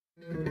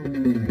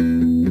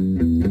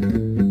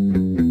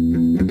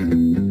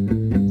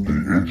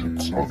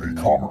of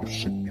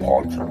E-commerce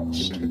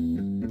podcast.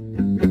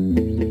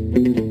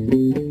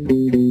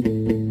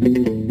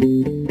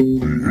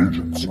 The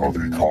Agents of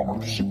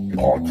E-commerce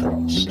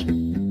podcast.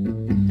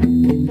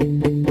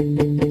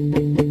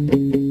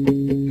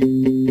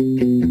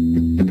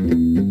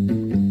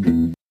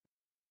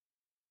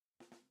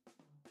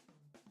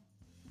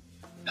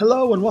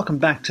 Hello and welcome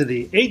back to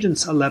the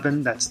Agents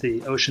 11, that's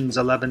the Ocean's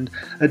 11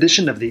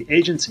 edition of the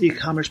Agents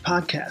E-commerce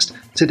podcast.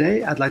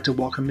 Today I'd like to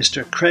welcome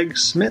Mr. Craig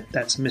Smith,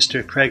 that's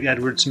Mr. Craig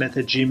Edward Smith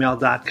at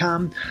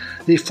gmail.com,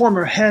 the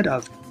former head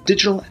of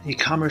digital and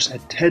e-commerce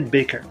at Ted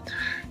Baker.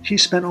 He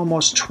spent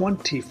almost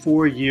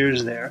 24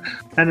 years there,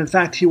 and in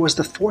fact he was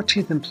the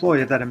 14th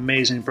employee of that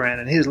amazing brand,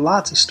 and he has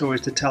lots of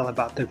stories to tell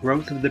about the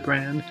growth of the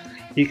brand,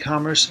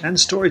 e-commerce, and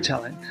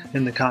storytelling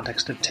in the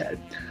context of Ted.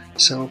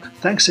 So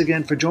thanks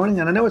again for joining,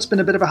 and I know it's been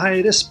a bit of a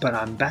hiatus, but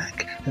I'm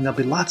back, and there'll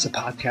be lots of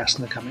podcasts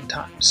in the coming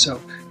time. So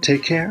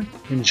take care,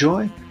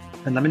 enjoy,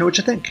 and let me know what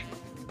you think.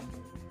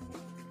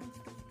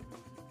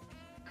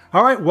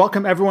 All right,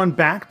 welcome everyone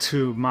back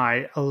to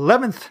my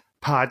 11th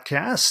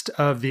podcast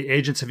of the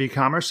Agents of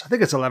E-commerce. I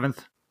think it's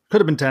 11th. Could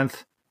have been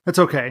 10th. It's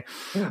okay.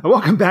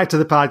 Welcome back to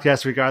the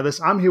podcast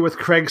regardless. I'm here with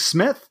Craig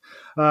Smith.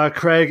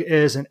 Craig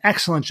is an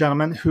excellent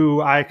gentleman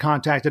who I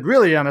contacted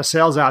really on a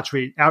sales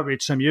outreach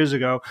some years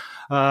ago.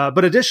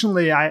 But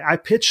additionally, I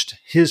pitched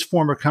his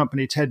former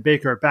company, Ted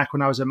Baker, back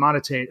when I was at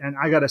Monetate. And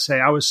I got to say,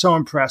 I was so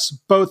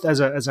impressed, both as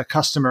a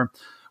customer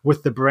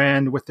with the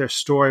brand, with their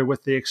story,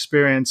 with the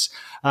experience,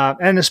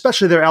 and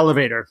especially their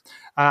elevator.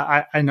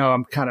 I know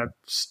I'm kind of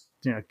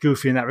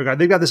goofy in that regard.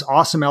 They've got this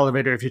awesome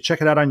elevator, if you check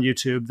it out on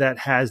YouTube, that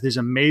has these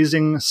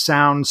amazing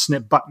sound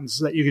snip buttons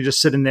that you can just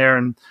sit in there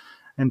and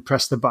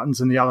press the buttons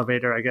in the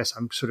elevator. I guess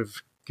I'm sort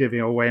of giving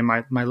away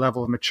my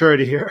level of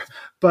maturity here.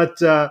 But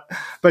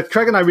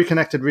Craig and I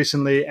reconnected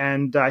recently,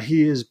 and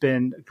he has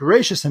been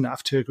gracious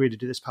enough to agree to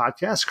do this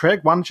podcast.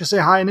 Craig, why don't you say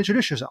hi and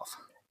introduce yourself?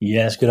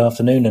 Yes, good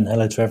afternoon and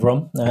hello to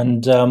everyone.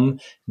 And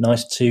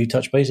nice to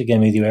touch base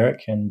again with you,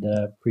 Eric, and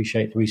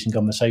appreciate the recent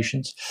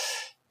conversations.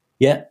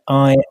 Yeah,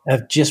 I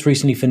have just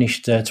recently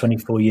finished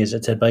 24 years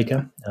at Ted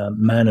Baker,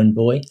 man and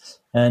boy,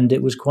 and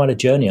it was quite a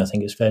journey, I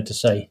think it's fair to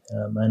say.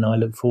 And I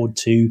look forward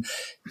to,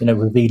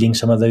 revealing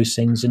some of those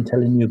things and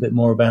telling you a bit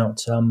more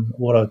about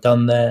what I've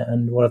done there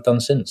and what I've done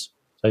since.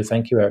 So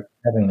thank you, Eric,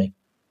 for having me.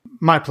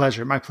 My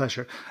pleasure. Craig,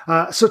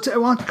 tell us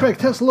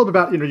a little bit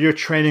about your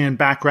training and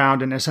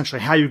background and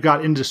essentially how you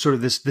got into sort of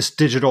this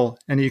digital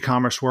and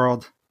e-commerce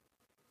world.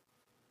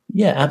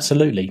 Yeah,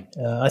 absolutely.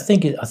 I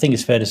think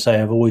it's fair to say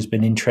I've always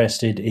been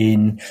interested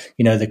in,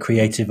 the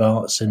creative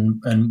arts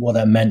and what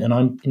that meant. And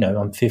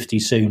I'm 50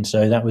 soon,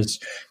 so that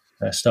was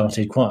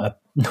started quite a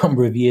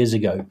number of years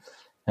ago.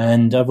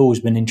 And I've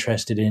always been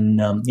interested in,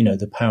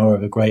 the power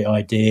of a great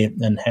idea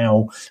and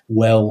how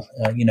well,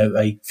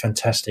 a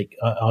fantastic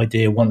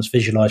idea, once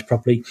visualized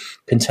properly,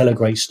 can tell a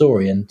great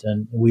story. And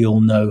we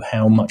all know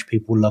how much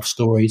people love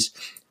stories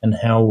and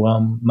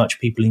how much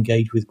people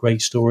engage with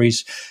great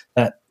stories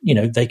that,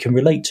 they can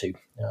relate to.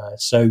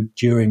 So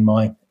during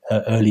my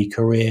early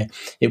career,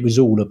 it was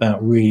all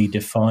about really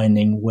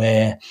defining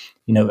where,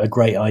 a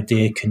great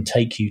idea can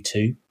take you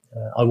to.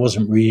 I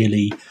wasn't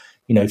really,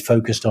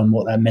 focused on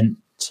what that meant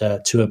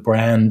to a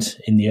brand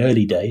in the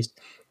early days,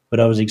 but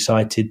I was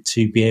excited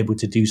to be able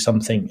to do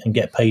something and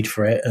get paid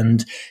for it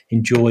and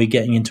enjoy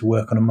getting into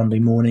work on a Monday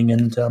morning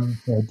and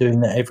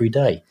doing that every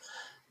day.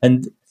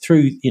 And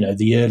through,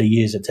 the early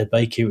years at Ted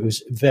Baker, it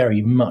was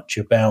very much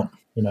about,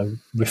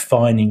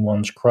 refining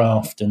one's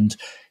craft and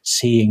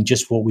seeing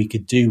just what we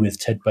could do with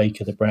Ted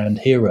Baker, the brand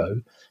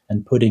hero,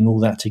 and putting all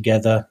that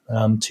together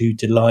to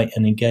delight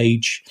and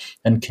engage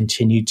and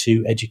continue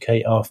to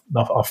educate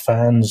our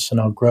fans and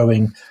our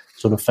growing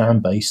sort of fan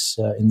base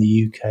in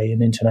the UK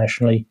and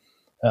internationally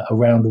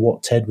around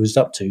what Ted was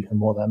up to and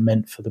what that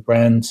meant for the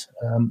brand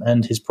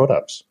and his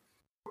products.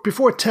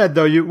 Before Ted,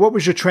 though, what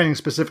was your training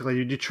specifically?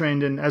 You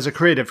trained as a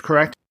creative,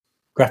 correct?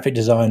 Graphic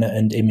designer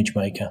and image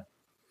maker.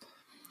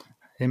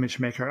 Image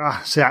maker.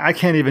 See, I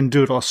can't even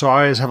doodle, so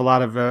I always have a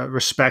lot of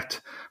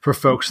respect for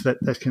folks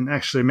that can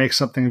actually make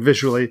something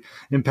visually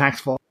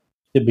impactful.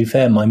 To be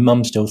fair, my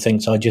mum still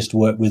thinks I just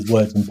work with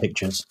words and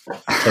pictures,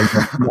 so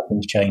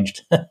nothing's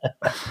changed.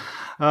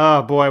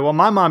 Oh, boy. Well,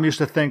 my mom used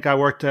to think I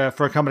worked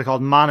for a company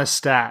called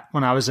Monistat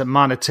when I was at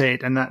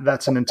Monetate, and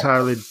that's an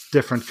entirely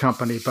different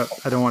company, but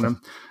I don't want to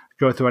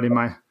go through any of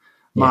my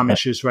mom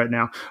issues right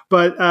now.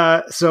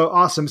 But so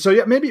awesome. So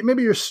yeah,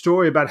 maybe your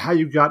story about how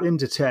you got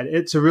into Ted.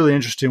 It's a really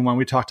interesting one.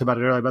 We talked about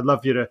it earlier, but I'd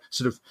love you to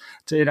sort of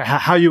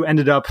how you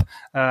ended up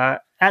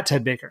at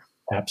Ted Baker.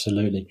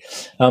 Absolutely.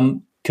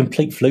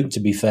 Complete fluke, to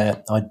be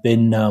fair. I'd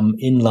been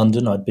in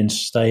London. I'd been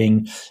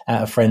staying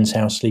at a friend's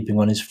house, sleeping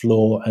on his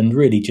floor, and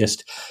really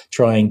just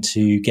trying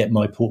to get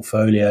my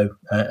portfolio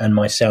and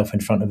myself in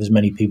front of as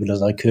many people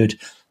as I could.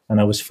 And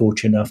I was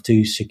fortunate enough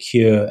to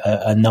secure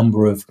a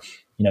number of,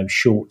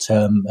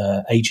 short-term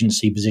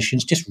agency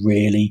positions, just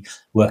really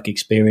work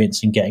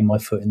experience and getting my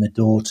foot in the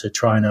door to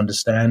try and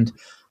understand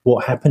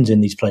what happens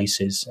in these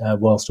places,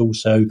 whilst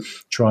also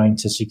trying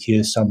to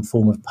secure some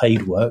form of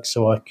paid work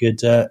so I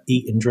could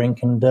eat and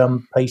drink and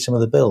pay some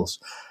of the bills.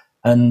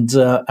 And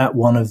at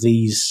one of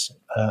these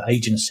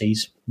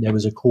agencies, there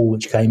was a call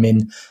which came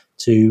in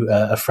to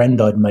a friend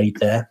I'd made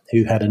there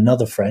who had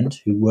another friend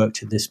who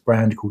worked at this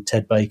brand called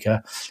Ted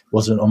Baker.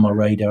 Wasn't on my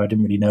radar. I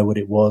didn't really know what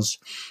it was.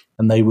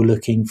 And they were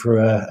looking for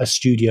a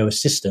studio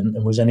assistant,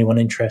 and was anyone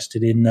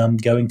interested in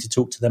going to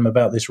talk to them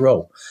about this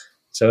role?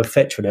 So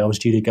effectively, I was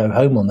due to go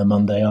home on the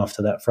Monday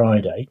after that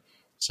Friday.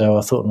 So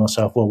I thought to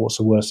myself, well, what's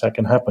the worst that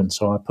can happen?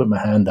 So I put my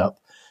hand up,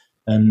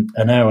 and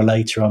an hour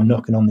later, I'm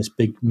knocking on this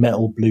big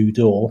metal blue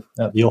door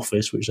at the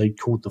office, which they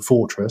called the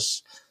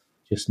Fortress,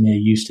 just near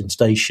Euston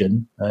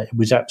Station. It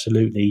was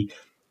absolutely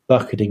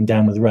bucketing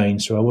down with rain,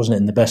 so I wasn't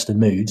in the best of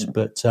moods.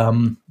 But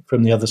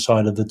from the other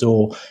side of the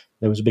door,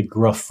 there was a big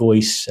gruff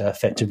voice,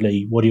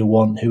 effectively, what do you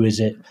want? Who is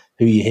it?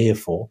 Who are you here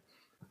for?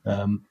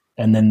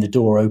 And then the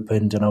door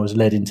opened and I was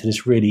led into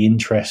this really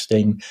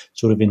interesting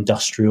sort of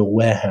industrial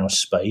warehouse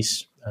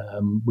space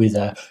with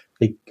a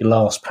big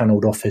glass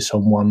panelled office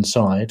on one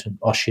side, and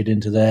ushered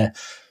into there,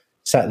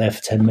 sat there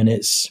for 10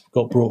 minutes,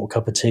 got brought a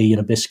cup of tea and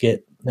a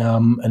biscuit.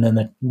 And then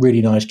a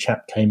really nice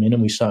chap came in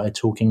and we started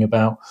talking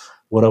about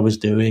what I was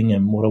doing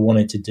and what I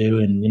wanted to do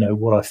and,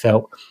 what I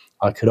felt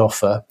I could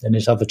offer. And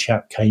this other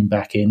chap came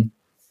back in.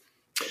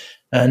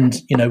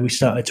 And, we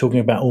started talking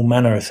about all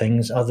manner of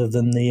things other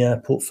than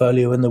the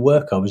portfolio and the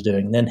work I was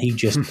doing. Then he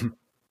just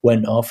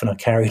went off and I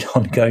carried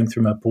on going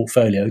through my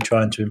portfolio,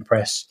 trying to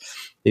impress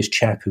this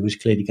chap who was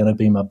clearly going to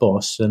be my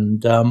boss.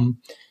 And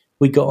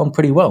we got on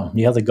pretty well.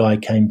 The other guy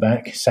came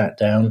back, sat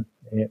down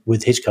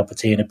with his cup of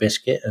tea and a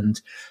biscuit,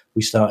 and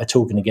we started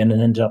talking again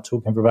and ended up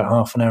talking for about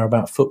half an hour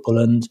about football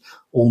and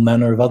all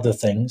manner of other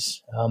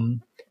things.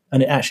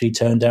 And it actually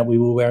turned out we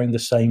were wearing the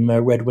same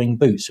Red Wing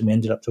boots, and we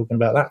ended up talking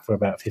about that for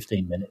about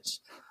 15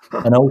 minutes.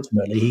 And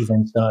ultimately, he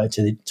then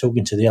started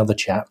talking to the other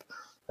chap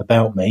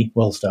about me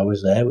whilst I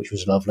was there, which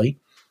was lovely.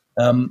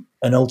 And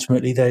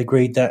ultimately, they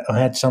agreed that I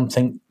had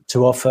something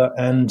to offer,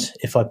 and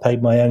if I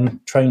paid my own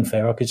train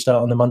fare, I could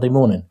start on the Monday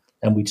morning,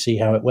 and we'd see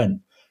how it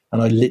went.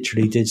 And I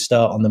literally did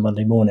start on the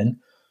Monday morning,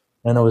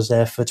 and I was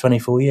there for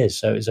 24 years.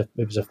 So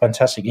it was a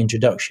fantastic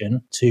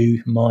introduction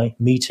to my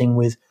meeting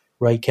with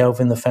Ray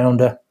Kelvin, the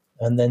founder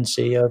and then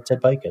CEO of Ted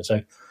Baker.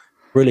 So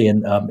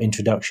brilliant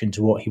introduction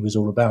to what he was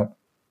all about.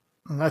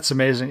 That's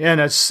amazing. Yeah,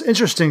 and it's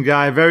interesting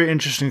guy, very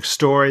interesting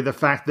story. The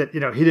fact that,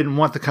 he didn't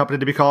want the company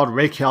to be called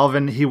Ray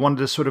Kelvin. He wanted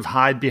to sort of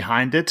hide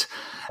behind it.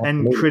 Absolutely.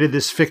 And created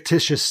this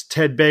fictitious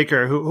Ted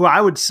Baker, who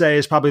I would say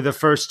is probably the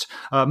first,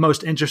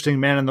 most interesting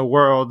man in the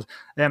world.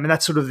 I mean,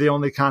 that's sort of the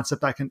only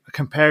concept I can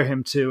compare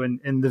him to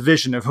in the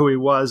vision of who he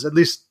was, at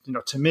least,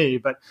 to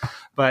me.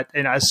 But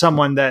as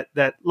someone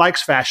that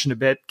likes fashion a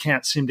bit,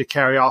 can't seem to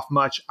carry off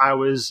much. I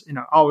was,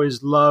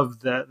 always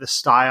loved the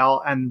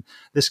style and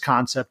this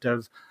concept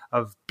of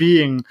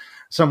being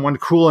someone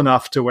cool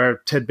enough to wear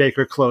Ted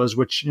Baker clothes,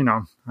 which,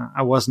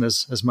 I wasn't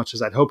as much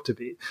as I'd hoped to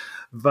be.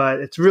 But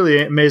it's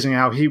really amazing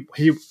how he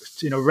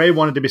Ray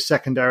wanted to be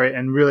secondary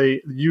and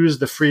really use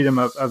the freedom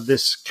of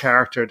this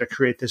character to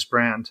create this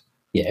brand.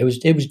 Yeah, it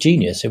was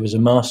genius. It was a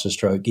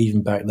masterstroke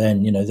even back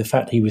then. The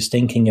fact he was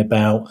thinking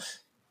about,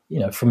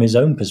 from his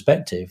own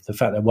perspective, the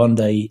fact that one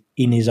day,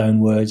 in his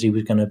own words, he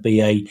was going to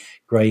be a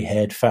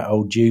grey-haired, fat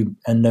old Jew,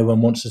 and no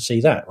one wants to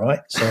see that, right?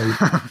 So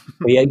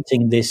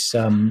creating this,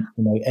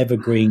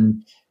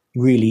 evergreen,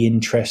 really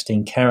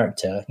interesting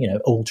character,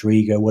 alter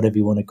ego, whatever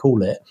you want to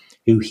call it,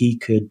 who he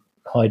could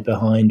hide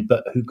behind,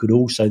 but who could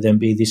also then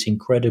be this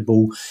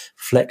incredible,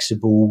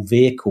 flexible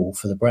vehicle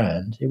for the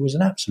brand. It was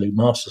an absolute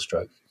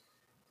masterstroke.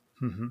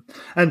 Mm-hmm.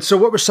 And so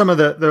what were some of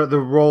the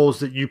roles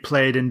that you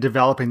played in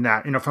developing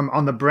that? From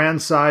on the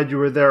brand side, you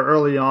were there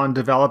early on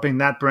developing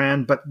that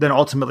brand, but then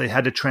ultimately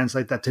had to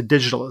translate that to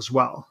digital as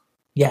well.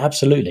 Yeah,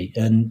 absolutely.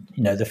 And,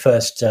 the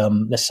first,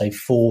 let's say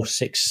 4 to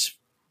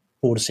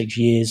 6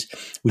 years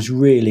was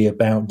really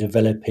about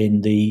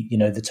developing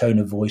the tone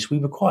of voice. We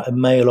were quite a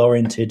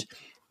male-oriented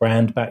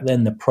brand back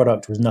then. The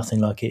product was nothing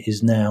like it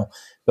is now,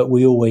 but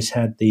we always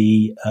had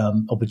the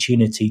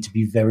opportunity to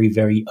be very,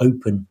 very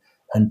open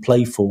and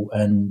playful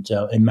and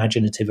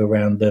imaginative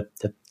around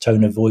the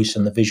tone of voice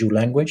and the visual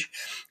language.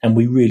 And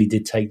we really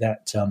did take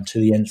that to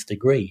the nth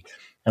degree.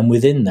 And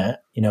within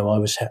that,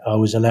 I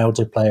was allowed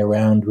to play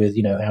around with,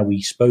 how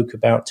we spoke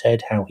about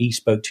Ted, how he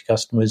spoke to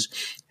customers,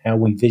 how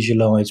we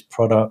visualized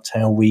product,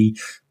 how we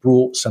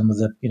brought some of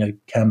the,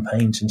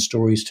 campaigns and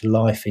stories to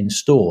life in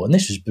store. And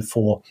this was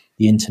before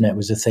the internet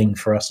was a thing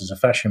for us as a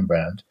fashion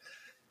brand.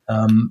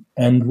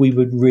 And we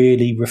were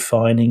really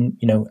refining,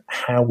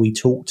 how we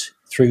talked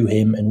through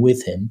him and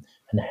with him,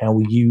 and how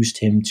we used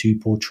him to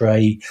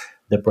portray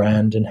the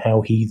brand, and how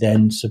he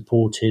then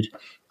supported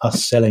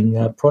us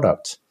selling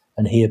product.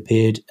 And he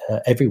appeared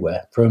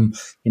everywhere, from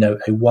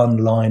a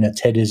one-liner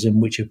Tedism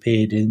which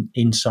appeared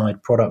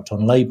inside product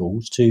on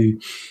labels to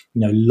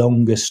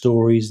longer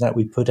stories that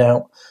we put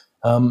out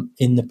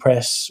in the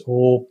press,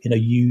 or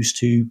used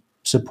to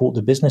support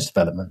the business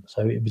development.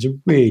 So it was a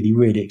really,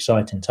 really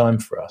exciting time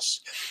for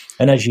us.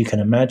 And as you can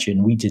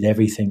imagine, we did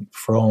everything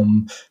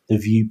from the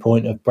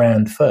viewpoint of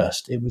brand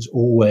first. It was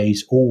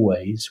always,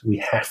 we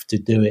have to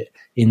do it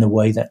in the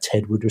way that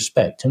Ted would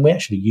respect. And we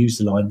actually used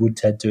the line, would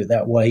Ted do it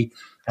that way,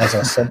 as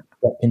our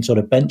in sort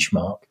of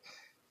benchmark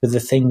for the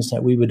things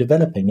that we were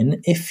developing.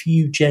 And if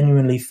you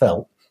genuinely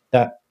felt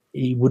that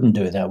he wouldn't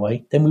do it that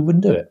way, then we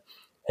wouldn't do it.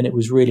 And it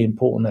was really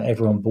important that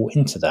everyone bought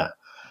into that.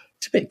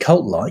 It's a bit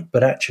cult-like,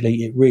 but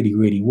actually it really,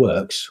 really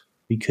works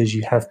because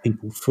you have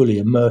people fully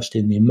immersed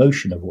in the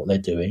emotion of what they're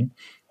doing,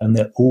 and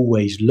they're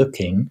always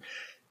looking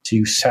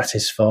to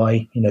satisfy,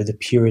 the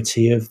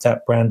purity of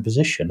that brand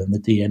position and the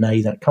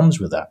DNA that comes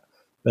with that.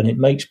 And it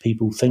makes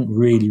people think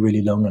really,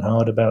 really long and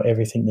hard about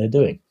everything they're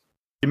doing.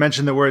 You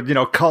mentioned the word,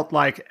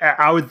 cult-like.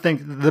 I would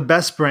think the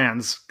best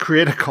brands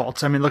create a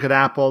cult. I mean, look at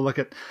Apple, look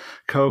at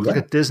Coke, look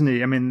at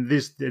Disney. I mean,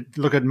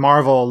 look at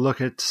Marvel,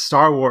 look at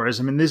Star Wars.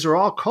 I mean, these are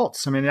all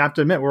cults. I mean, you have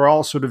to admit, we're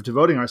all sort of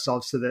devoting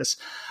ourselves to this.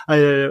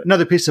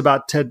 Another piece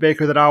about Ted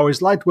Baker that I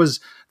always liked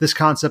was this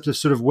concept of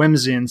sort of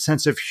whimsy and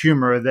sense of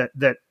humor,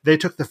 that they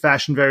took the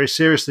fashion very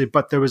seriously,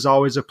 but there was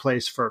always a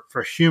place for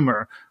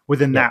humor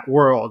within that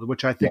world,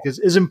 which I think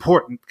is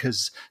important,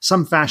 because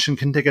some fashion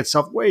can take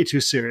itself way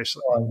too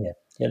seriously. Oh, yeah.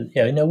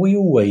 Yeah, we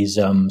always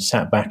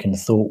sat back and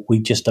thought we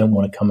just don't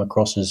want to come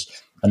across as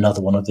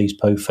another one of these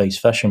po-faced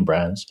fashion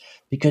brands,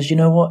 because you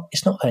know what,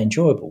 it's not that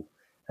enjoyable.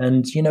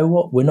 And you know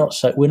what, we're not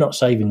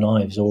saving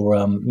lives or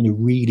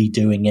really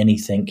doing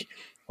anything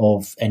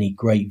of any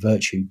great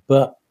virtue,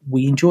 but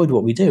we enjoyed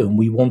what we do, and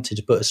we wanted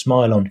to put a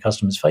smile on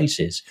customers'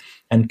 faces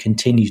and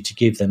continue to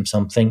give them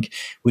something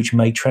which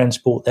may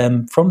transport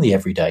them from the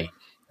everyday.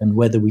 And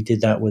whether we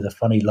did that with a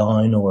funny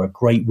line or a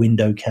great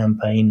window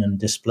campaign and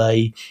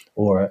display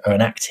or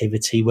an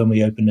activity when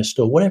we opened a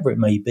store, whatever it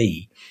may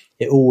be,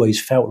 it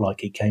always felt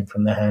like it came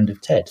from the hand of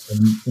Ted.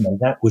 And,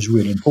 that was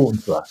really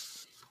important to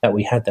us, that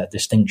we had that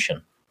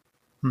distinction.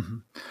 Mm-hmm.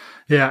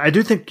 Yeah, I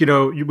do think,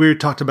 we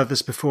talked about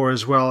this before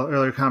as well,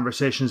 earlier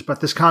conversations,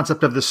 but this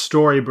concept of the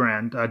story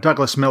brand,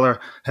 Douglas Miller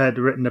had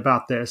written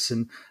about this,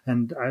 and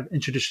I've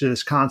introduced you to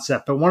this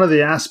concept. But one of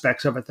the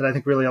aspects of it that I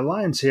think really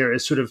aligns here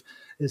is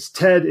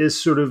Ted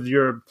is sort of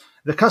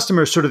the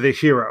customer is sort of the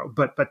hero,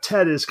 but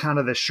Ted is kind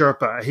of the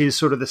Sherpa. He's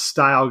sort of the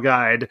style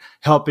guide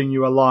helping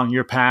you along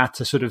your path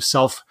to sort of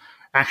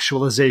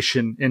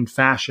self-actualization in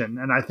fashion.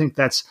 And I think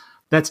that's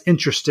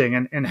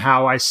interesting and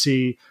how I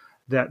see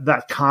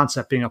that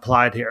concept being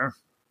applied here.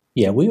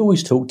 Yeah, we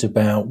always talked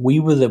about we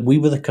were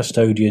the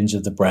custodians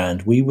of the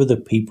brand. We were the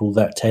people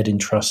that Ted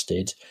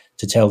entrusted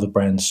to tell the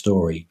brand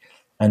story.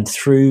 And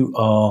through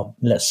our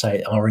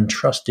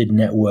entrusted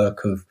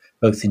network of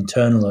both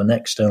internal and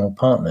external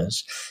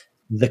partners,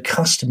 the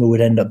customer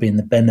would end up being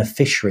the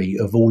beneficiary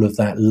of all of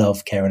that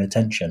love, care, and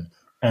attention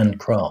and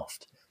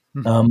craft.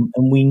 Mm-hmm.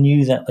 And we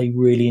knew that they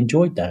really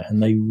enjoyed that,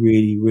 and they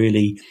really,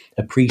 really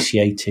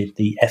appreciated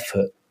the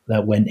effort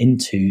that went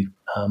into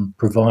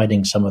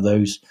providing some of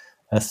those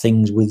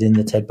things within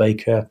the Ted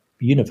Baker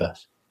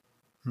universe.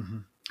 Mm-hmm.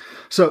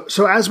 So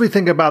as we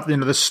think about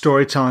the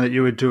storytelling that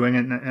you were doing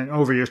and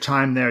over your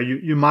time there,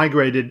 you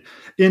migrated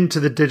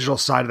into the digital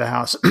side of the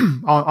house,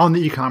 on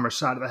the e-commerce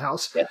side of the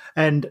house,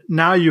 and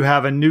now you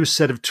have a new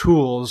set of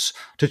tools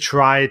to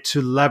try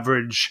to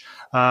leverage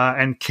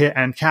and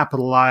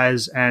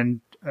capitalize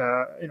and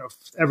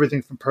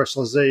everything from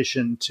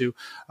personalization to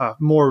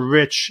more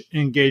rich,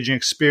 engaging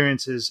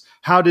experiences.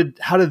 How did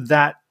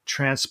that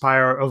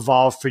transpire,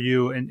 evolve for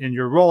you in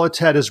your role at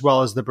Ted as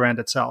well as the brand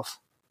itself?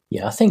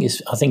 Yeah, I think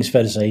it's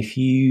fair to say if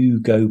you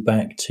go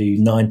back to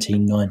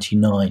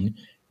 1999,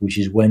 which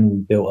is when we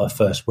built our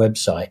first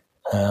website,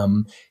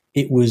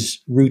 it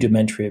was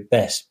rudimentary at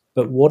best.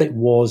 But what it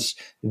was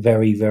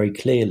very, very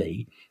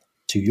clearly,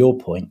 to your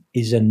point,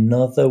 is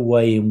another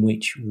way in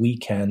which we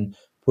can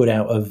put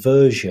out a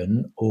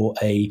version or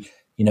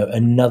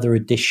another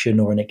addition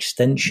or an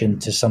extension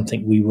to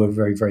something we were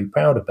very, very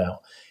proud about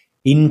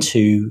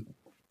into,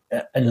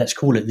 and let's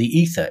call it the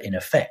ether in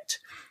effect.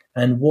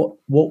 And what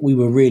we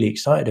were really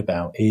excited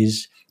about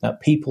is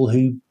that people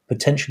who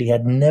potentially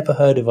had never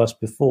heard of us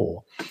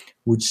before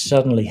would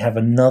suddenly have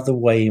another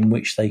way in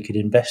which they could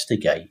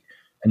investigate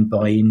and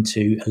buy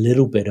into a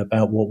little bit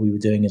about what we were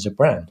doing as a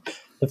brand.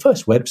 The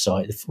first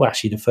website,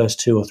 the first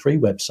 2 or 3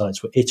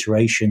 websites were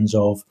iterations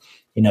of,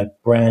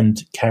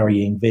 brand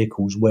carrying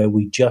vehicles where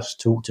we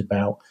just talked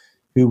about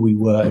who we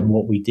were and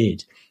what we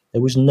did.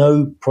 There was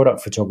no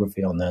product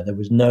photography on there. There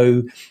was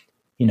no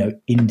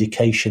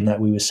indication that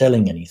we were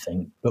selling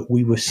anything, but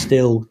we were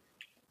still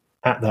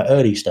at that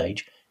early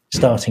stage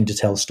starting to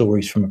tell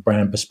stories from a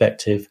brand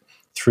perspective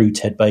through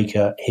Ted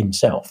Baker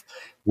himself,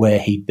 where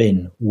he'd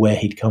been, where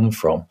he'd come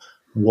from,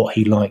 what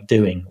he liked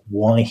doing,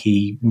 why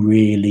he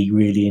really,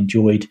 really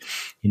enjoyed,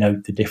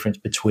 the difference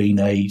between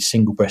a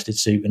single-breasted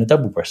suit and a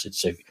double-breasted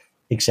suit,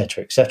 et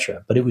cetera, et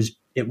cetera. But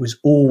it was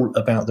all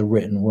about the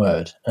written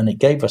word, and it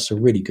gave us a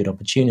really good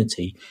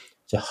opportunity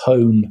to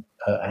hone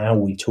how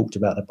we talked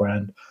about the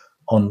brand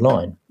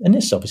online. And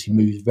this obviously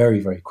moved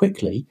very, very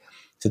quickly.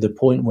 to the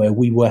point where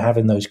we were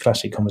having those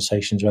classic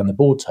conversations around the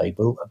board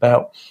table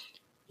about,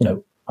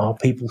 are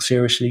people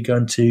seriously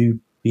going to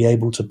be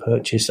able to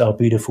purchase our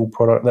beautiful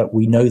product that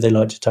we know they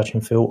like to touch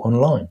and feel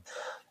online?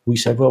 We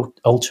said, well,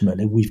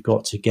 ultimately, we've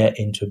got to get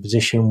into a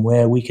position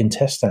where we can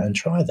test that and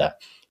try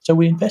that. So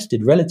we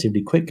invested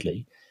relatively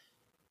quickly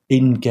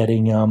in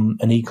getting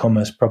an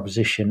e-commerce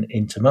proposition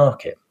into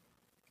market.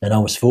 And I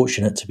was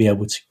fortunate to be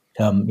able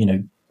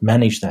to,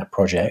 manage that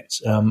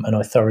project. And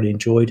I thoroughly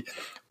enjoyed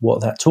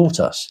what that taught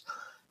us.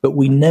 But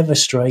we never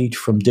strayed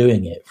from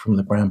doing it from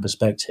the brand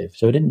perspective.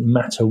 So it didn't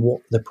matter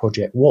what the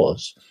project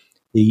was.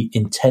 The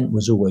intent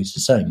was always the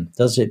same.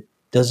 Does it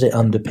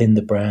underpin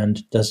the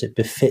brand? Does it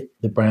befit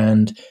the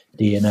brand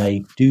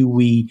DNA? Do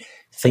we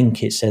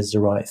think it says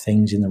the right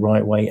things in the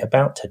right way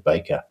about Ted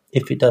Baker?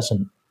 If it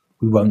doesn't,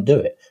 we won't do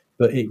it.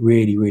 But it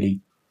really, really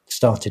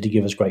started to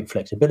give us great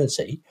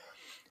flexibility.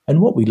 And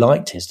what we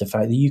liked is the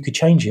fact that you could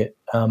change it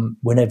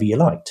whenever you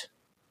liked.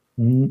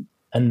 And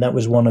that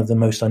was one of the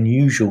most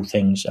unusual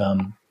things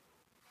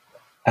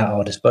at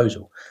our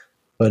disposal.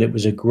 But it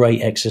was a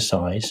great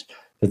exercise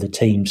for the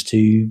teams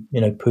to,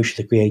 push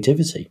the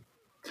creativity.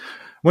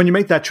 When you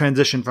make that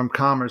transition from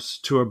commerce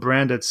to a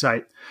branded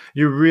site,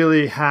 you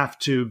really have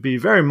to be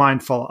very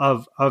mindful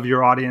of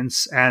your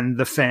audience and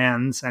the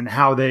fans and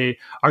how they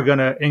are going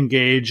to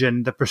engage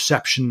and the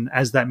perception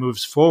as that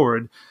moves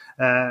forward.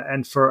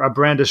 And for a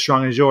brand as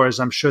strong as yours,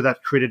 I'm sure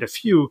that created a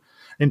few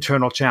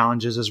internal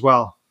challenges as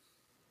well.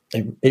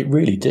 It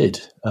really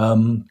did.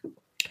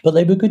 But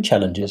they were good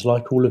challenges,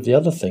 like all of the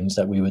other things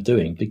that we were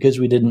doing, because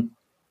we didn't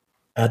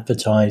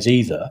advertise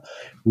either.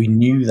 We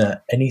knew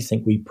that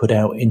anything we put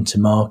out into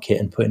market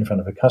and put in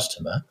front of a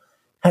customer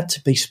had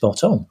to be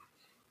spot on.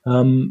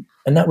 And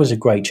that was a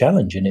great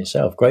challenge in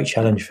itself. Great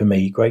challenge for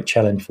me, great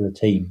challenge for the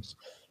teams,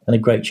 and a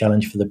great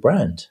challenge for the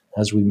brand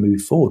as we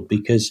move forward,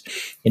 because,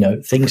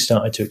 things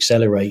started to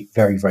accelerate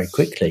very, very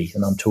quickly.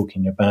 And I'm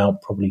talking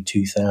about probably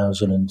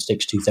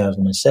 2006,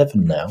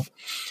 2007 now,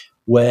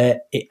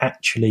 where it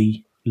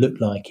actually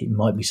looked like it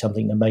might be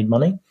something that made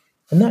money.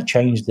 And that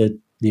changed the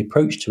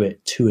approach to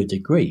it to a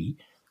degree,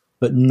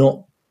 but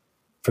not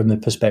from the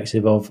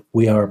perspective of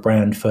we are a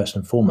brand first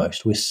and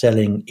foremost. We're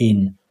selling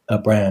in a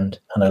brand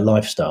and a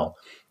lifestyle.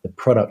 The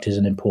product is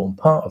an important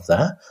part of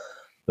that,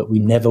 but we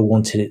never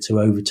wanted it to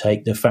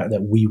overtake the fact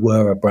that we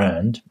were a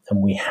brand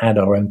and we had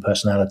our own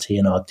personality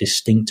and our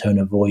distinct tone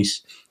of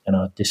voice and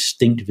our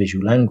distinct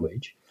visual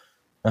language.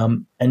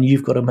 And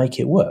you've got to make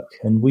it work.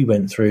 And we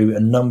went through a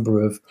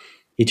number of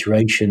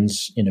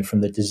iterations,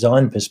 from the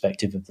design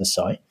perspective of the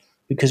site,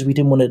 because we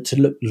didn't want it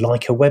to look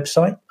like a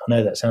website. I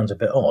know that sounds a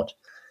bit odd,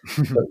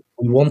 but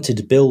we wanted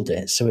to build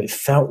it so it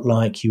felt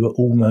like you were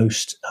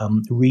almost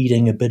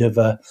reading a bit of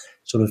a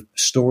sort of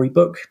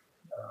storybook.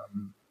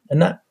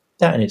 And that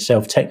in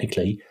itself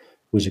technically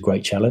was a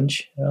great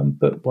challenge,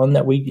 but one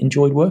that we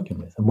enjoyed working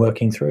with and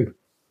working through.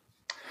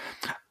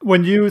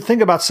 When you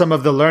think about some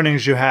of the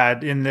learnings you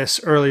had in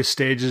this early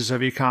stages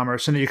of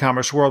e-commerce, in the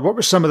e-commerce world, what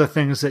were some of the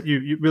things that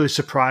you really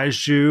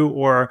surprised you,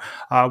 or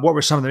what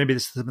were some of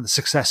the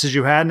successes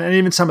you had, and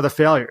even some of the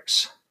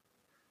failures?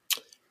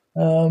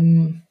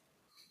 I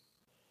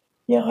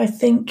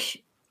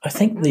think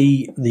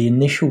the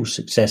initial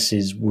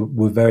successes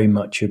were very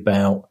much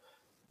about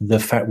the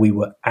fact we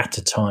were at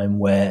a time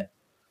where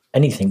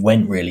anything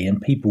went really,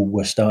 and people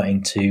were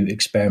starting to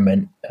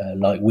experiment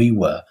like we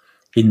were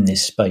in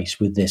this space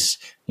with this,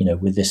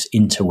 with this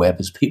interweb,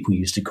 as people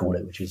used to call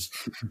it, which is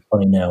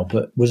funny now,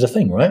 but was a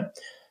thing, right?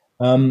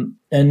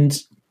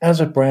 And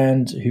as a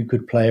brand who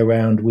could play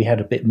around, we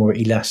had a bit more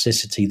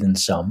elasticity than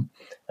some.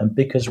 And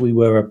because we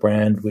were a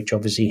brand which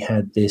obviously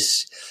had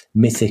this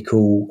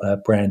mythical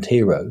brand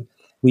hero,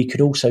 we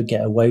could also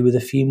get away with a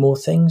few more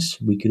things.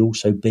 We could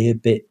also be a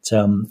bit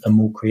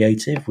more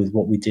creative with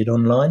what we did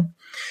online.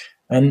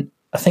 And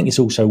I think it's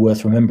also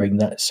worth remembering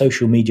that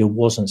social media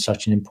wasn't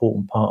such an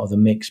important part of the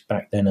mix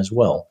back then as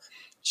well.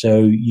 So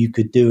you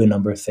could do a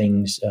number of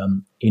things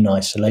in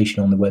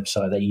isolation on the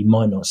website that you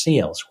might not see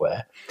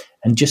elsewhere,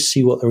 and just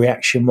see what the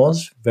reaction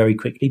was very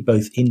quickly,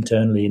 both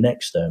internally and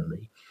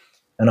externally.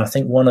 And I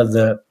think one of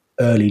the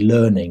early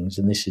learnings,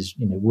 and this is,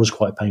 was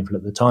quite painful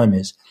at the time,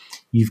 is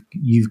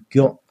you've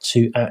got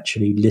to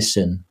actually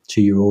listen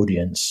to your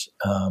audience.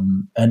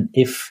 And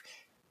if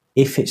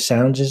it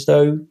sounds as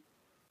though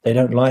they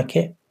don't like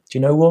it, do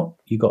you know what?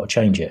 You've got to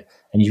change it,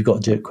 and you've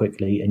got to do it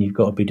quickly, and you've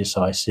got to be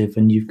decisive,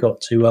 and you've got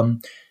to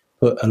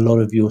put a lot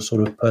of your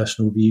sort of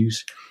personal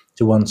views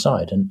to one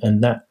side.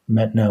 And that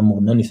meant now more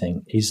than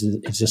anything is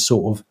the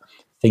sort of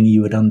thing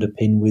you would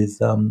underpin with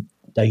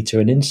data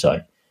and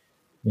insight,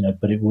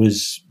 but it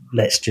was,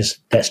 let's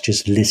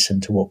just listen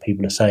to what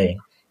people are saying,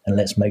 and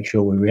let's make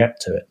sure we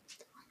react to it.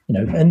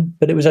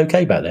 But it was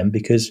okay back then,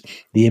 because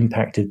the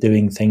impact of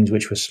doing things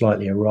which were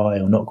slightly awry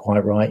or not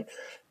quite right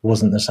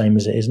wasn't the same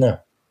as it is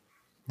now.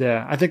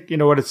 Yeah, I think,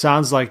 what it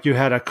sounds like, you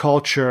had a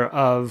culture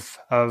of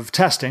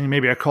testing,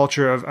 maybe a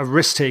culture of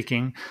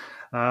risk-taking,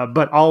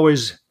 but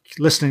always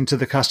listening to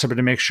the customer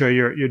to make sure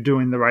you're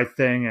doing the right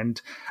thing.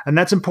 And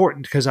that's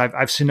important, because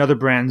I've seen other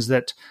brands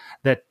that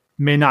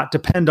may not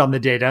depend on the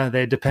data.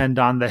 They depend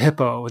on the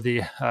hippo,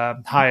 the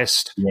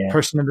highest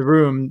person in the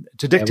room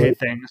to dictate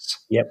things.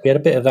 Yep, we had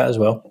a bit of that as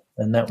well.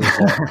 And that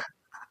was,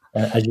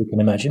 as you can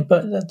imagine,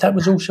 but that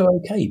was also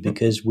okay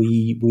because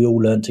we all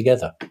learned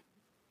together.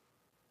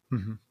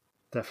 Mm-hmm.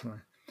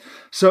 Definitely.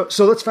 So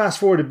let's fast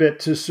forward a bit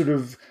to sort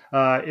of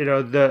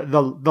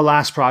the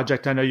last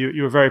project. I know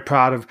you were very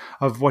proud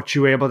of what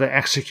you were able to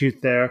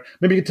execute there.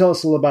 Maybe you could tell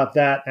us a little about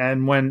that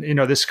and when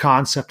this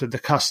concept of the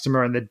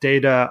customer and the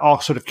data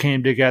all sort of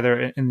came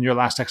together in your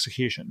last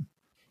execution.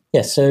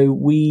 Yeah, so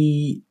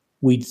we'd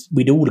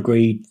all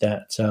agreed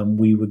that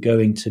we were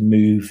going to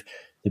move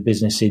the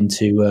business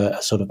into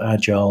a sort of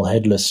agile,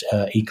 headless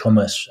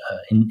e-commerce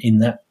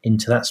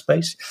into that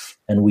space,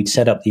 and we'd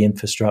set up the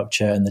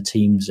infrastructure and the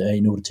teams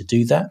in order to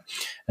do that.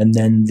 And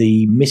then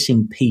the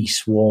missing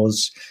piece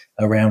was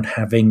around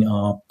having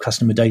our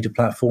customer data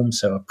platform,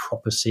 so a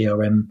proper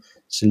CRM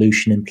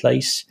solution in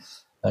place.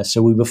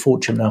 So we were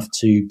fortunate enough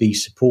to be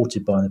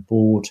supported by the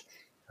board,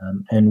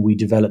 and we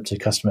developed a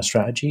customer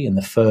strategy. And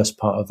the first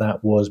part of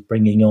that was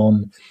bringing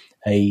on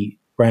a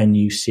brand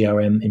new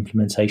CRM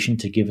implementation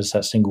to give us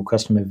that single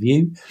customer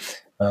view.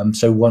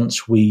 So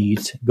once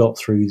we'd got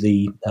through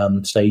the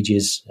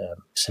stages,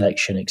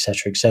 selection, et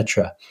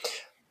cetera,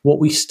 what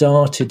we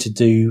started to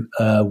do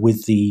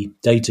with the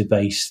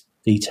database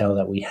detail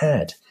that we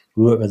had,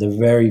 we worked with a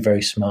very,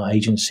 very smart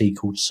agency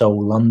called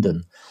Soul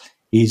London,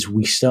 is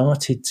we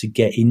started to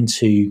get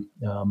into,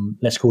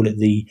 let's call it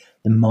the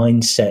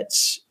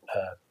mindsets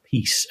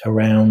piece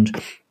around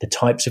the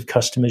types of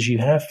customers you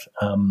have.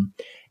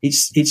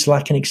 It's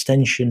like an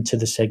extension to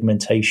the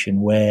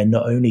segmentation where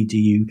not only do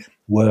you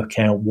work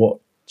out what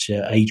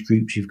age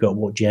groups you've got,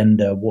 what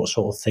gender, what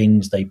sort of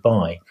things they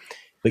buy,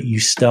 but you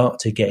start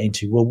to get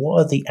into, well,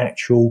 what are the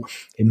actual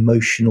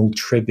emotional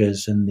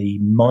triggers and the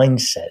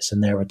mindsets?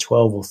 And there are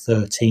 12 or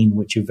 13,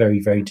 which are very,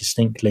 very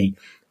distinctly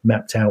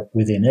mapped out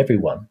within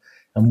everyone.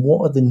 And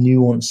what are the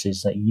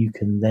nuances that you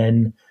can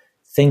then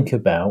think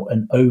about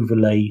and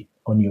overlay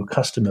on your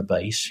customer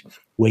base,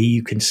 where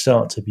you can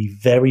start to be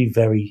very,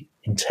 very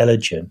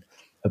intelligent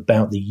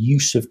about the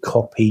use of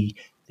copy,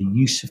 the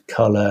use of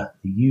color,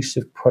 the use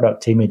of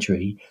product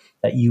imagery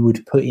that you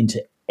would put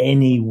into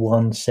any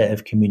one set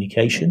of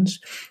communications.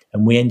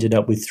 And we ended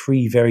up with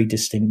 3 very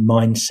distinct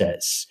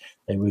mindsets.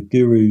 They were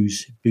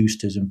gurus,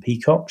 boosters, and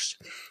peacocks.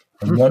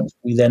 And once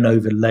we then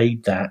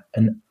overlaid that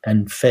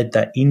and fed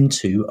that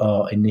into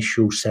our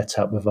initial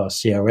setup of our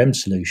CRM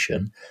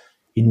solution,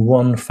 in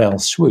one fell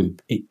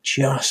swoop, it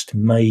just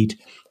made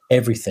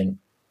everything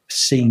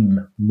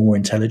seem more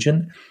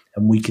intelligent.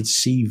 And we could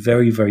see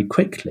very, very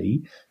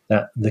quickly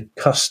that the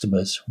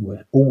customers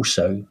were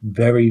also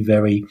very,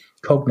 very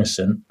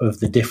cognizant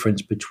of the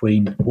difference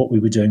between what we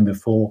were doing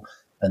before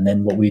and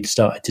then what we'd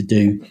started to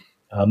do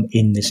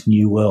in this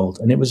new world.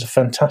 And it was a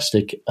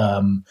fantastic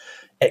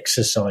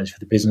exercise for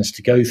the business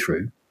to go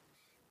through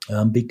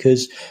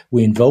because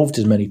we involved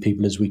as many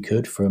people as we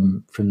could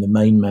from the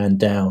main man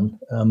down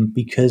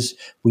because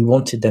we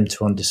wanted them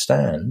to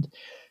understand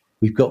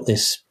we've got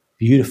this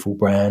beautiful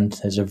brand,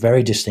 there's a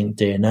very distinct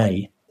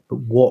DNA, but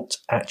what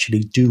actually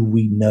do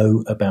we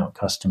know about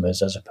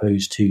customers as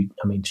opposed to,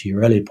 to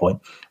your earlier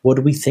point, what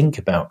do we think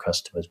about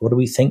customers? What do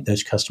we think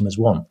those customers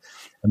want?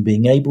 And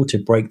being able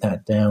to break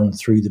that down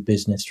through the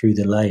business, through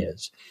the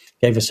layers,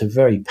 gave us a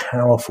very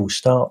powerful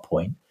start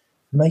point,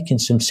 making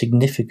some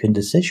significant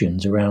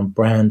decisions around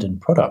brand and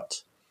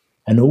product,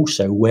 and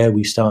also where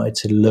we started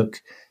to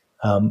look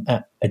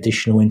at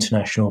additional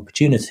international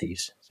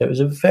opportunities. So it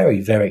was a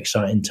very, very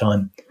exciting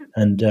time,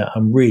 and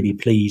I'm really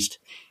pleased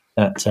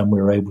that we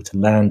were able to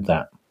land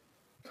that.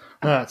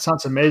 It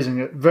sounds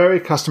amazing. Very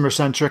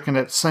customer-centric, and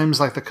it seems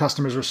like the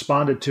customers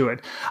responded to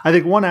it. I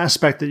think one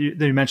aspect that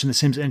you mentioned that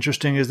seems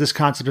interesting is this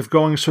concept of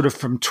going sort of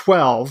from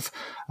 12,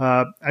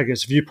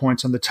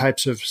 viewpoints on the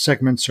types of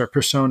segments or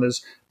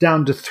personas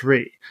down to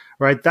 3,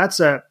 right? That's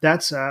an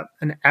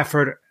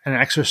effort, an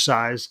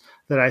exercise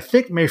that I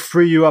think may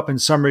free you up in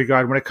some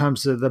regard when it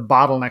comes to the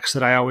bottlenecks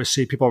that I always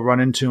see people run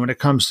into when it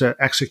comes to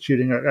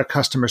executing a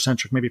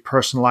customer-centric, maybe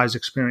personalized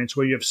experience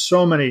where you have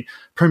so many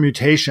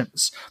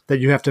permutations that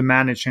you have to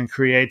manage and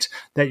create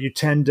that you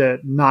tend to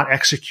not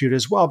execute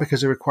as well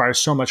because it requires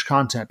so much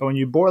content. But when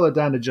you boil it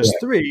down to just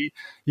 3,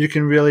 you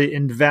can really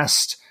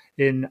invest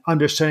in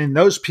understanding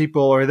those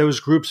people or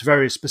those groups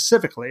very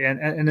specifically.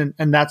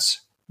 And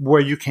that's where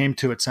you came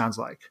to, it sounds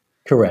like.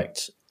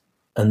 Correct.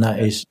 And that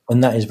is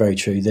very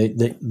true.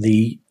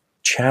 The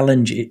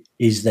challenge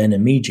is then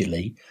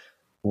immediately,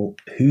 well,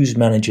 who's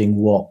managing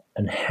what,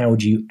 and how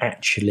do you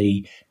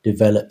actually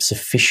develop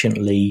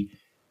sufficiently,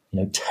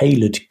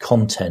 tailored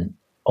content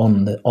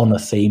on a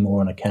theme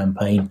or on a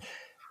campaign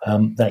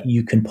that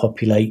you can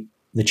populate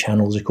the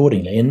channels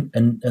accordingly.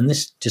 And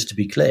this, just to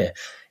be clear,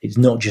 it's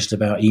not just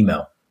about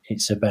email;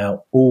 it's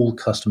about all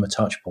customer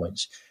touch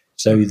points.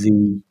 So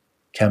the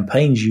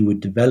campaigns you would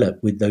develop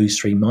with those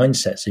 3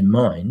 mindsets in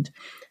mind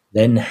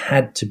then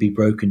had to be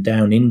broken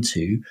down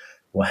into,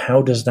 well,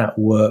 how does that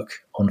work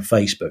on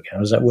Facebook? How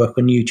does that work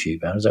on YouTube?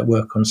 How does that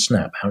work on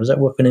Snap? How does that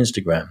work on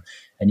Instagram?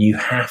 And you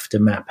have to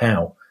map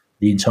out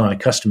the entire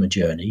customer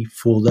journey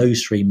for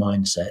those three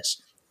mindsets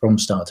from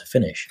start to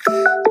finish.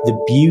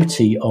 The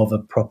beauty of a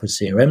proper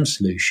CRM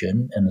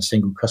solution and a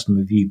single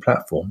customer view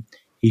platform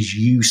is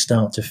you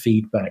start to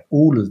feed back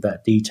all of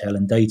that detail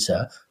and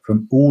data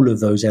from all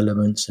of those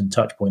elements and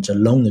touch points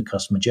along the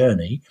customer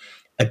journey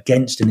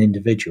against an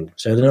individual.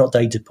 So they're not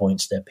data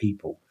points, they're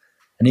people.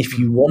 And if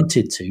you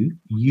wanted to,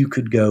 you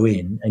could go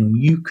in and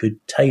you could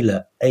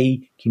tailor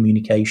a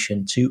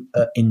communication to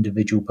an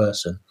individual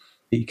person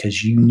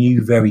because you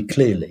knew very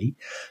clearly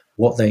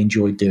what they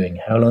enjoyed doing,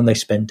 how long they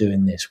spent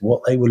doing this,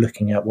 what they were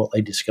looking at, what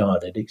they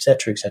discarded,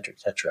 etc., etc.,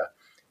 etc.,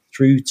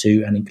 through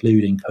to and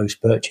including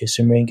post-purchase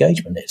and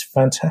re-engagement. It's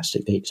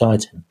fantastically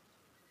exciting.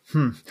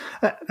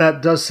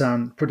 That does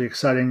sound pretty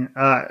exciting,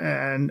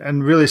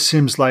 and really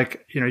seems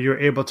like you're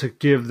able to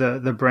give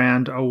the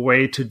brand a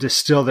way to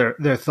distill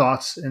their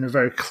thoughts in a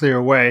very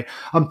clear way.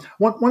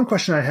 One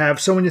question I have: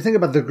 so when you think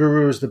about the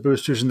gurus, the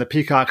boosters, and the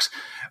peacocks,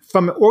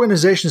 from an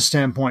organization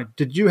standpoint,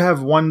 did you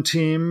have one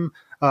team,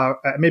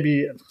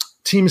 maybe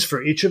teams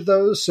for each of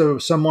those? So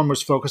someone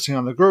was focusing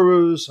on the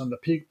gurus, on the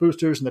peak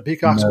boosters, and the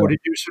peacocks, or did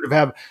you sort of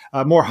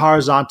have more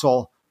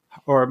horizontal?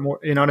 Or more,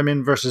 you know what I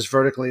mean, versus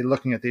vertically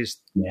looking at these?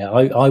 Yeah,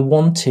 I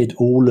wanted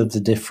all of the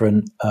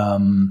different,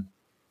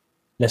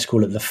 let's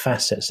call it the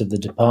facets of the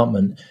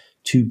department,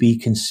 to be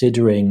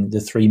considering the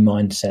three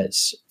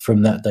mindsets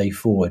from that day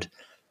forward.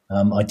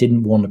 I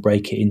didn't want to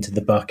break it into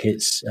the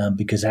buckets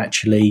because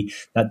actually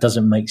that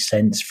doesn't make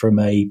sense from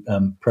a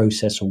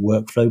process or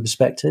workflow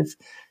perspective.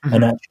 Mm-hmm.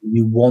 And actually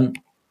you want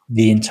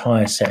the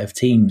entire set of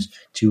teams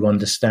to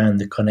understand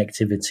the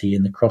connectivity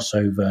and the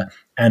crossover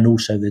and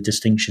also the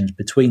distinctions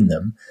between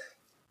them,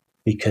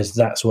 because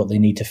that's what they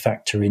need to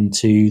factor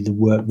into the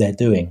work they're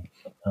doing.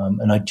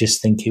 And I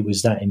just think it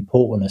was that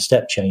important a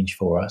step change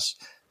for us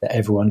that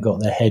everyone got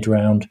their head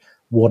around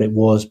what it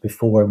was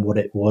before and what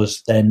it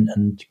was then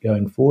and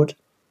going forward.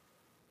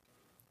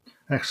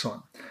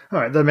 Excellent. All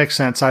right, that makes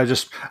sense.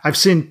 I've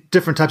seen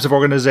different types of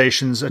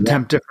organizations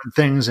attempt different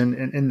things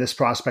in this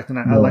prospect, and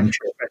I like your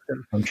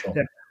perspective. I'm sure.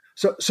 Yeah.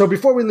 So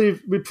before we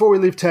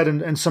leave Ted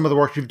and some of the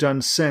work you've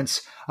done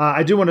since,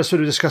 I do want to sort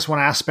of discuss one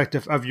aspect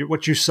of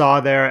what you saw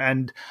there.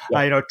 And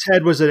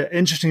Ted was an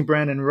interesting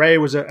brand, and Ray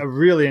was a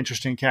really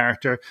interesting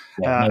character,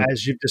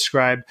 as you've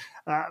described.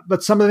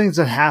 But some of the things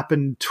that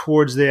happened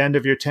towards the end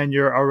of your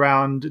tenure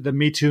around the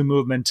Me Too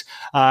movement,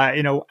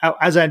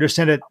 as I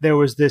understand it, there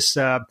was this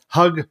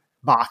hug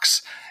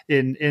box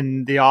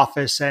in the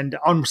office, and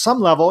on some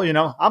level,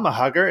 I'm a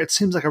hugger. It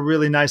seems like a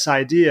really nice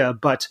idea,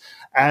 but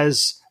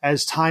as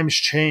times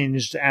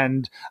changed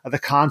and the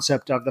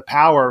concept of the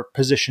power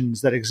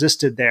positions that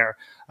existed there,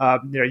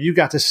 you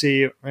got to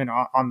see,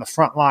 on the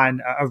front line,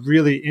 a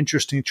really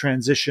interesting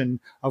transition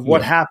of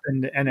what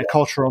happened in a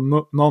cultural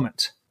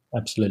moment.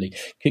 Absolutely.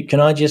 Can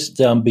I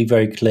just be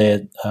very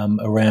clear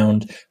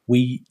around,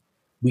 we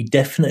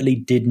definitely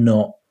did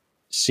not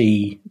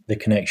see the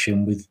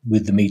connection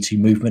with the Me Too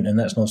movement, and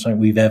that's not something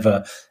we've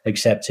ever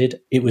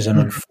accepted. It was an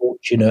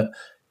unfortunate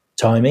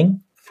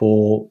timing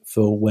for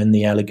when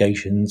the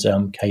allegations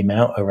came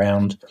out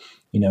around,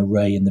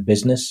 Ray and the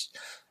business,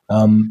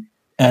 and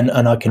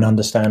I can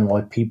understand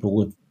why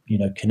people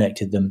have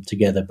connected them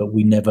together, but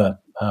we never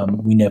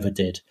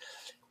did.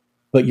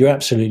 But you're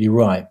absolutely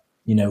right.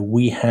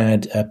 We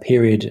had a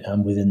period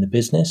within the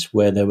business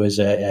where there was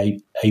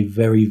a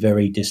very,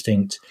 very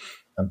distinct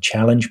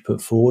challenge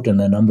put forward and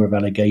a number of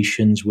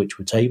allegations which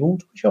were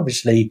tabled, which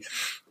obviously,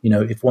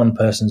 if one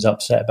person's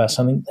upset about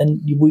something,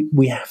 then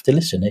we have to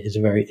listen. It is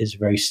a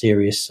very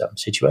serious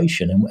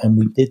situation. And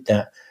we did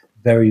that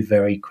very,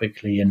 very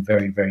quickly and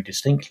very, very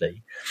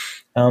distinctly.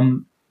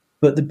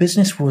 But the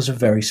business was a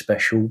very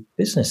special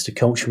business. The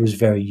culture was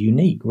very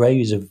unique.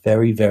 Ray is a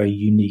very, very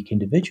unique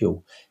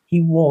individual.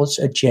 He was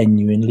a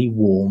genuinely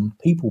warm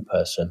people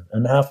person,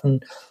 and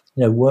having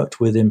worked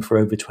with him for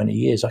over 20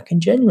 years, I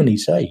can genuinely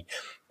say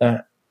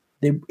that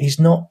he's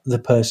not the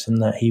person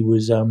that he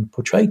was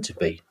portrayed to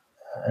be,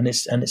 and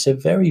it's a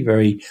very,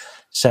 very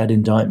sad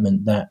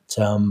indictment that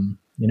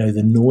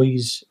the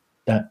noise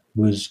that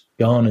was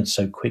garnered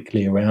so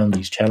quickly around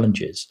these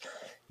challenges,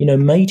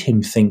 made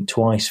him think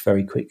twice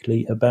very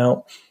quickly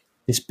about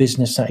this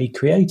business that he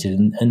created,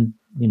 and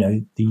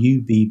the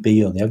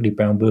UBB, or the Ugly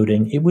Brown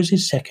Building, it was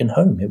his second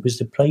home. It was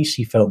the place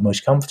he felt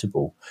most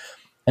comfortable.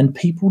 And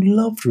people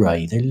loved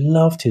Ray. They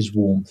loved his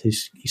warmth.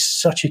 He's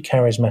such a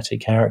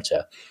charismatic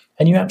character.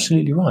 And you're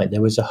absolutely right.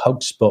 There was a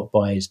hug spot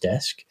by his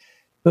desk,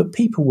 but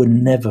people were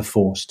never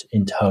forced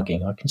into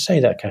hugging. I can say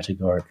that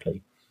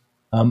categorically.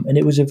 And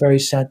it was a very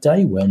sad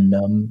day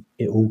when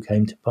it all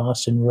came to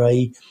pass, and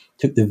Ray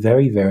took the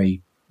very,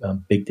 very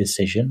big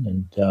decision.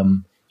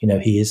 And,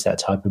 he is that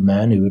type of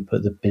man who would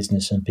put the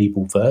business and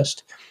people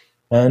first.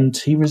 And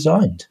he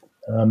resigned.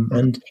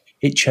 And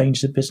it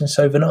changed the business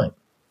overnight.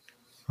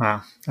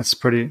 Wow, that's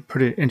pretty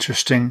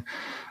interesting,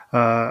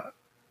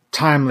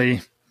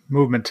 timely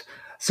movement.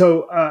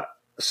 So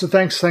So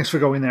thanks for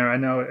going there. I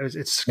know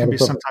it's can Not a be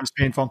problem. sometimes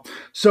painful.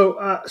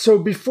 So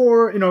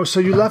before so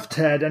you left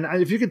TED, and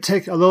if you could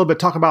take a little bit,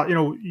 talk about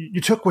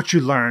you took what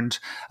you learned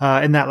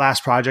in that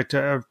last project,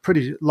 a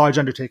pretty large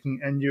undertaking,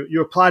 and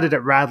you applied it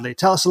at Radley.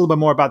 Tell us a little bit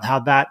more about how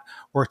that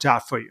worked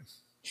out for you.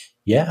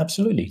 Yeah,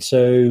 absolutely.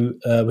 So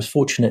I was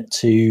fortunate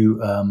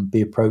to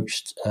be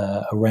approached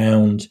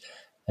around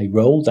a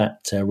role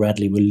that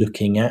Radley were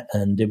looking at,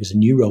 and it was a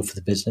new role for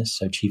the business,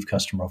 so Chief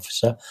Customer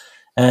Officer.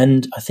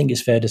 And I think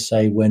it's fair to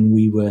say when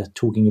we were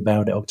talking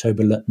about it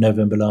October,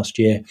 November last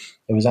year,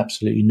 there was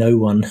absolutely no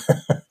one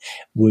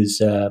was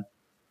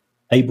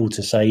able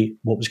to say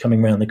what was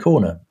coming around the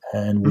corner.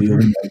 And we all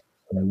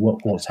know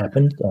what's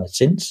happened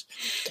since.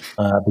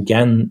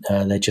 Began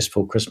there just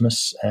before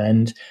Christmas.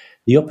 And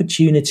the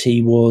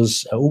opportunity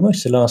was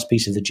almost the last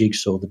piece of the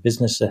jigsaw. The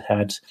business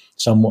had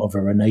somewhat of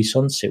a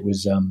renaissance. It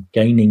was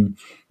gaining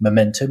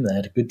momentum. They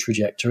had a good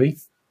trajectory,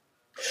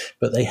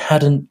 but they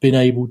hadn't been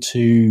able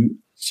to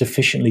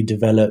sufficiently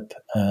develop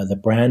the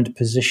brand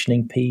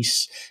positioning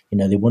piece.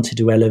 They wanted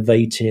to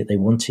elevate it. They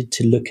wanted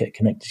to look at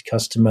connected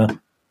customer.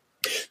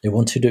 They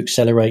wanted to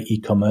accelerate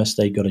e-commerce.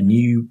 They got a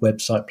new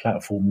website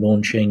platform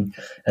launching,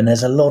 and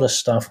there's a lot of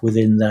stuff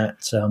within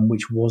that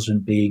which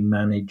wasn't being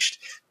managed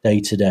day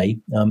to day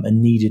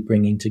and needed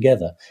bringing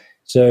together.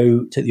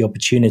 So took the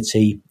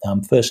opportunity,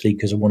 firstly,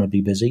 because I want to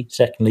be busy.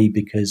 Secondly,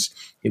 because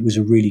it was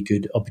a really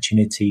good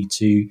opportunity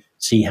to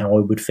see how I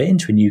would fit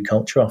into a new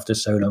culture after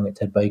so long at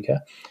Ted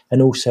Baker.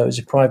 And also as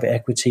a private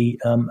equity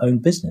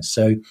owned business.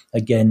 So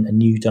again, a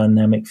new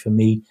dynamic for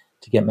me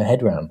to get my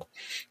head around.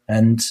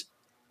 And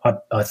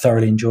I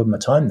thoroughly enjoyed my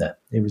time there.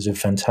 It was a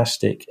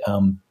fantastic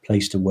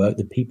place to work.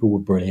 The people were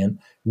brilliant,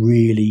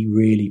 really,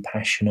 really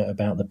passionate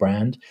about the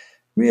brand,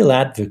 real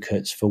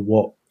advocates for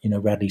what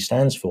Radley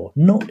stands for,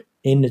 not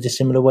in a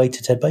dissimilar way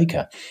to Ted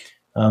Baker.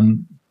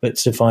 But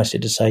suffice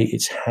it to say,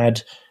 it's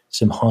had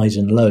some highs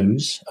and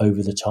lows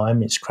over the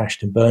time. It's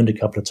crashed and burned a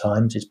couple of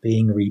times. It's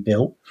being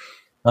rebuilt.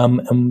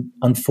 And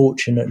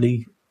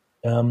unfortunately,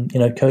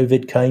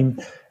 COVID came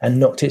and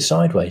knocked it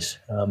sideways.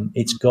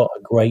 It's got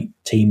a great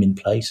team in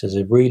place. There's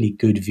a really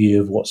good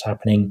view of what's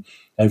happening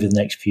over the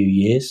next few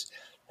years.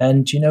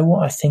 And you know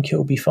what? I think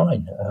it'll be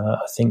fine.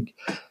 I think,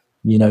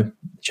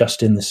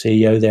 Justin, the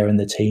CEO there, and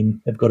the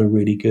team have got a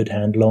really good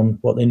handle on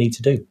what they need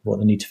to do, what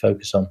they need to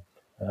focus on.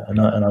 And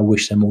I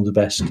wish them all the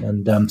best.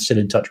 And I'm still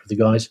in touch with the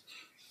guys,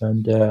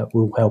 and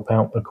we'll help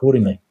out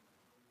accordingly.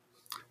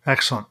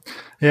 Excellent.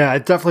 Yeah, I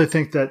definitely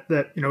think that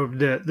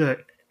the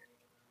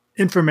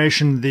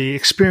information, the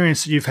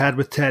experience that you've had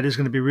with TED is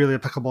going to be really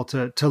applicable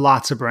to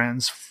lots of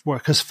brands,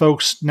 because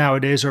folks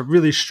nowadays are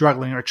really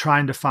struggling or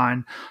trying to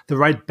find the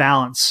right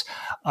balance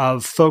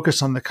of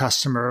focus on the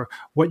customer,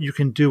 what you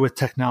can do with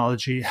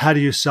technology, how do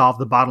you solve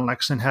the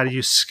bottlenecks, and how do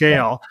you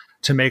scale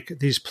to make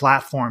these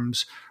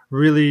platforms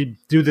really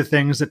do the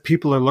things that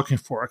people are looking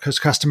for, because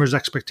customers'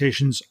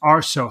 expectations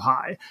are so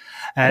high.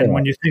 And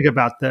when you think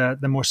about the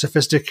more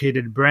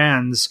sophisticated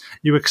brands,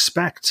 you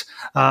expect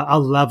a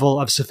level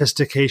of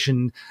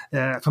sophistication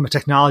from a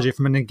technology,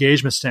 from an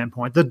engagement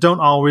standpoint, that don't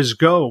always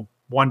go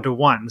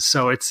one-to-one.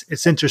 So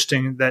it's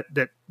interesting that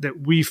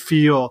we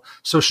feel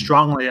so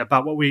strongly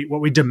about what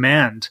we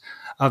demand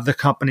of the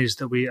companies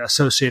that we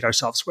associate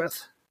ourselves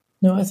with.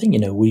 No, I think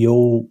we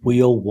all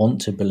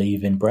want to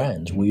believe in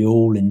brands. We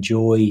all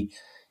enjoy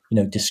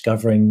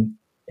discovering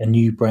a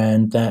new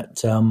brand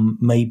that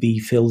maybe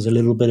fills a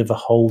little bit of a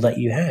hole that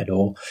you had,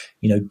 or,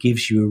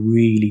 gives you a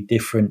really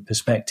different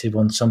perspective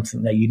on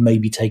something that you'd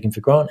maybe taken for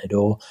granted,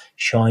 or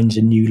shines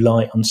a new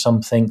light on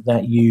something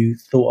that you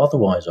thought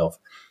otherwise of.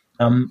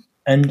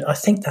 And I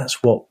think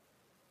that's what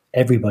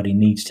everybody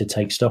needs to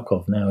take stock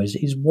of now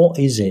is what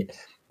is it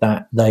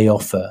that they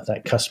offer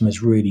that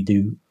customers really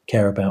do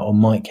care about or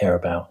might care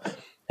about.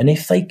 And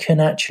if they can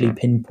actually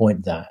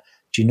pinpoint that,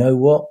 do you know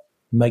what?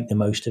 Make the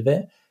most of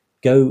it.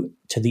 Go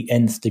to the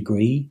nth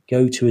degree,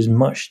 go to as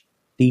much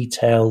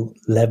detail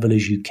level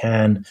as you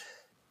can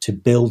to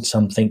build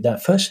something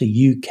that firstly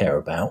you care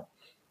about,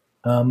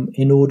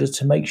 in order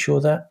to make sure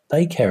that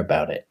they care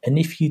about it. And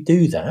if you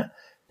do that,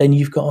 then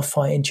you've got a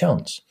fighting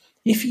chance.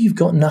 If you've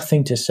got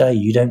nothing to say,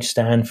 you don't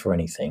stand for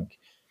anything,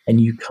 and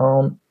you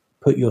can't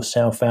put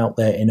yourself out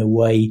there in a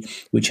way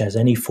which has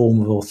any form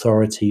of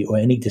authority or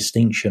any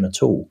distinction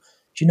at all,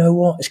 do you know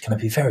what? It's going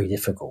to be very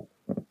difficult.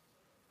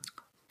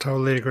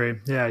 Totally agree.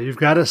 Yeah, you've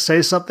got to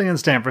say something and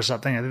stand for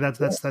something. I think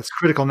that's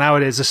critical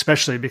nowadays,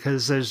 especially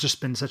because there's just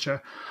been such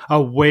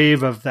a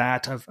wave of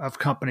that of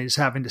companies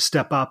having to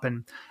step up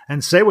and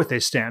say what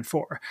they stand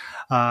for,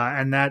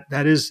 and that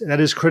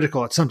is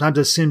critical. Sometimes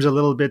it seems a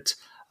little bit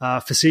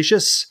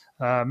facetious,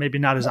 maybe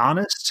not as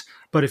honest.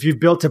 But if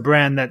you've built a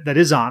brand that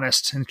is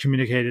honest and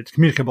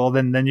communicable,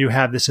 then you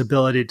have this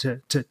ability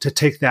to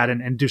take that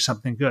and do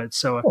something good.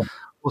 So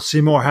we'll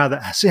see how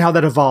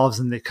that evolves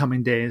in the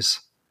coming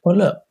days. Well,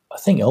 look. I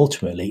think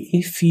ultimately,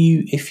 if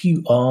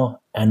you are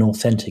an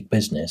authentic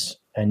business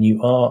and you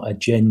are a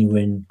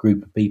genuine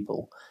group of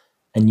people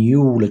and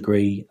you all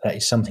agree that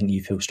is something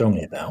you feel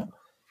strongly about,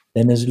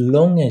 then as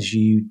long as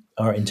you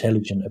are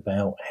intelligent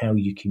about how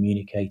you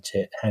communicate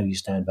it, how you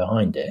stand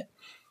behind it,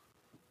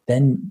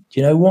 then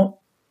you know what?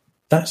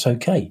 That's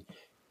okay.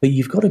 But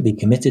you've got to be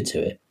committed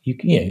to it.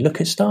 You know,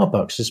 look at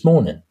Starbucks this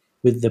morning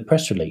with the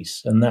press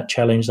release and that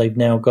challenge they've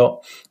now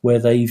got where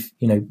they've,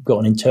 you know, got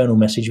an internal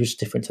message which is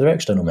different to their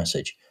external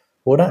message.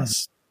 Well,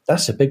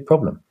 that's a big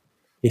problem.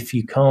 If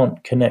you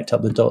can't connect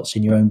up the dots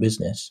in your own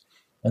business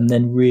and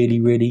then really,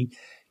 really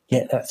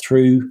get that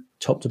through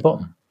top to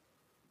bottom.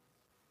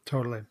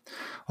 Totally.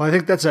 Well, I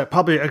think that's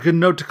probably a good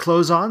note to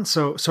close on.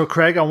 So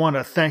Craig, I want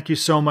to thank you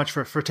so much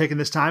for taking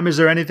this time. Is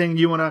there anything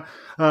you want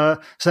to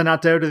send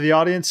out there to the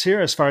audience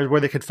here as far as where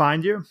they could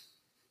find you?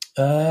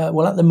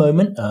 Well, at the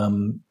moment,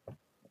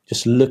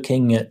 just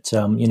looking at,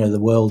 the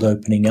world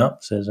opening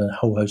up. So there's a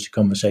whole host of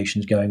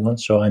conversations going on.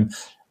 So I'm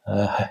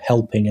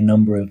helping a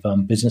number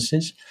of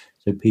businesses.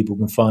 So people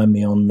can find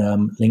me on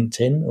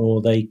LinkedIn,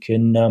 or they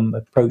can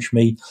approach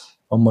me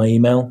on my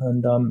email,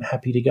 and I'm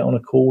happy to get on a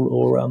call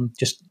or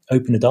just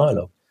open a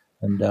dialogue.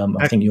 And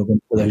I think you're going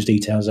to put those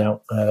details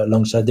out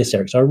alongside this,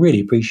 Eric. So I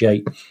really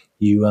appreciate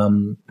you,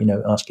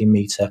 asking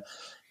me to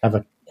have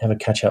a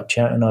catch-up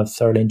chat, and I've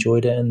thoroughly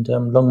enjoyed it, and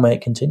long may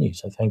it continue.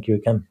 So thank you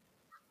again.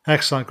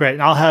 Excellent. Great.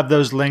 And I'll have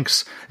those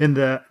links in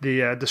the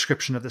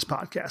description of this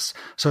podcast.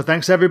 So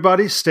thanks,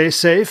 everybody. Stay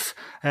safe,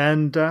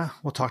 and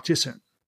we'll talk to you soon.